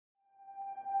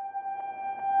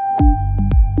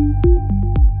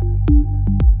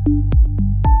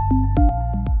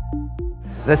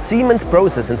The Siemens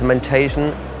process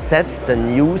instrumentation sets the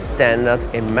new standard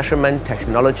in measurement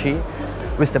technology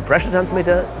with the pressure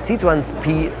transmitter SITRANS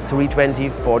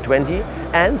P320/420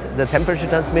 and the temperature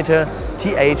transmitter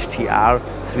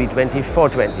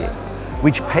TH/TR320/420,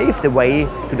 which paved the way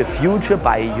to the future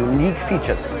by unique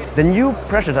features. The new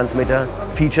pressure transmitter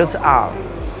features are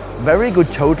very good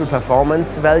total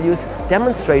performance values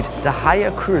demonstrate the high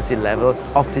accuracy level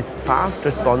of this fast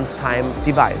response time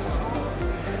device.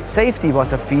 Safety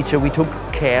was a feature we took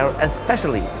care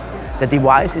especially. The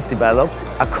device is developed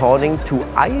according to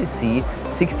IEC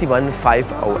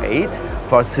 61508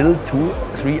 for SIL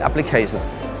 2-3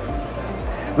 applications.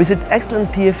 With its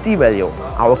excellent PFD value,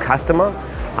 our customers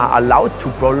are allowed to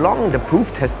prolong the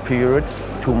proof test period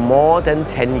to more than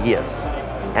 10 years.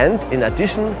 And in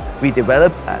addition, we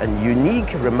developed a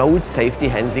unique remote safety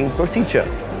handling procedure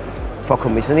for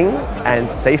commissioning and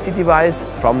safety device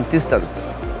from distance.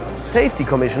 Safety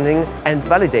commissioning and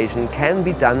validation can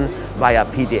be done via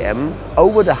PDM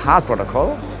over the HART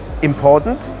protocol.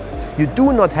 Important, you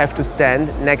do not have to stand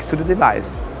next to the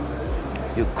device.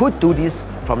 You could do this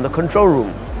from the control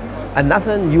room.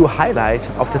 Another new highlight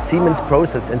of the Siemens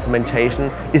process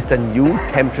instrumentation is the new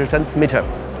temperature transmitter.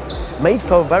 Made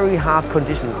for very hard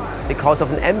conditions because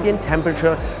of an ambient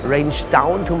temperature range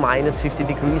down to -50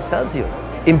 degrees Celsius.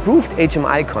 Improved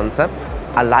HMI concept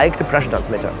alike the pressure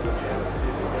transmitter.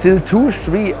 SIL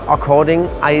 2-3 according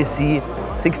IEC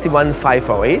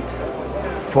 61508,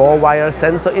 4-wire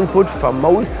sensor input for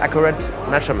most accurate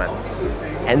measurement.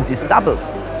 And this doubled.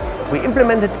 We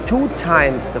implemented 2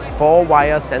 times the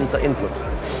 4-wire sensor input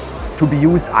to be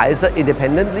used either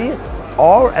independently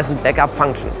or as a backup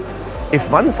function. If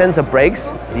one sensor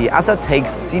breaks, the other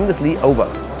takes seamlessly over.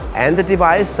 And the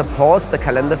device supports the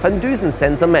calendar van-Dusen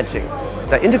sensor matching.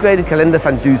 The integrated calendar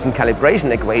van-Dusen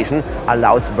calibration equation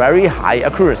allows very high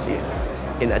accuracy.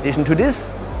 In addition to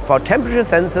this, for temperature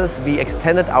sensors we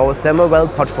extended our thermal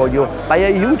portfolio by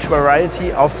a huge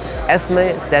variety of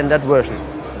SME standard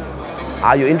versions.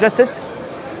 Are you interested?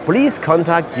 Please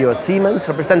contact your Siemens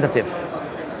representative.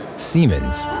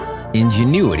 Siemens,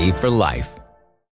 ingenuity for life.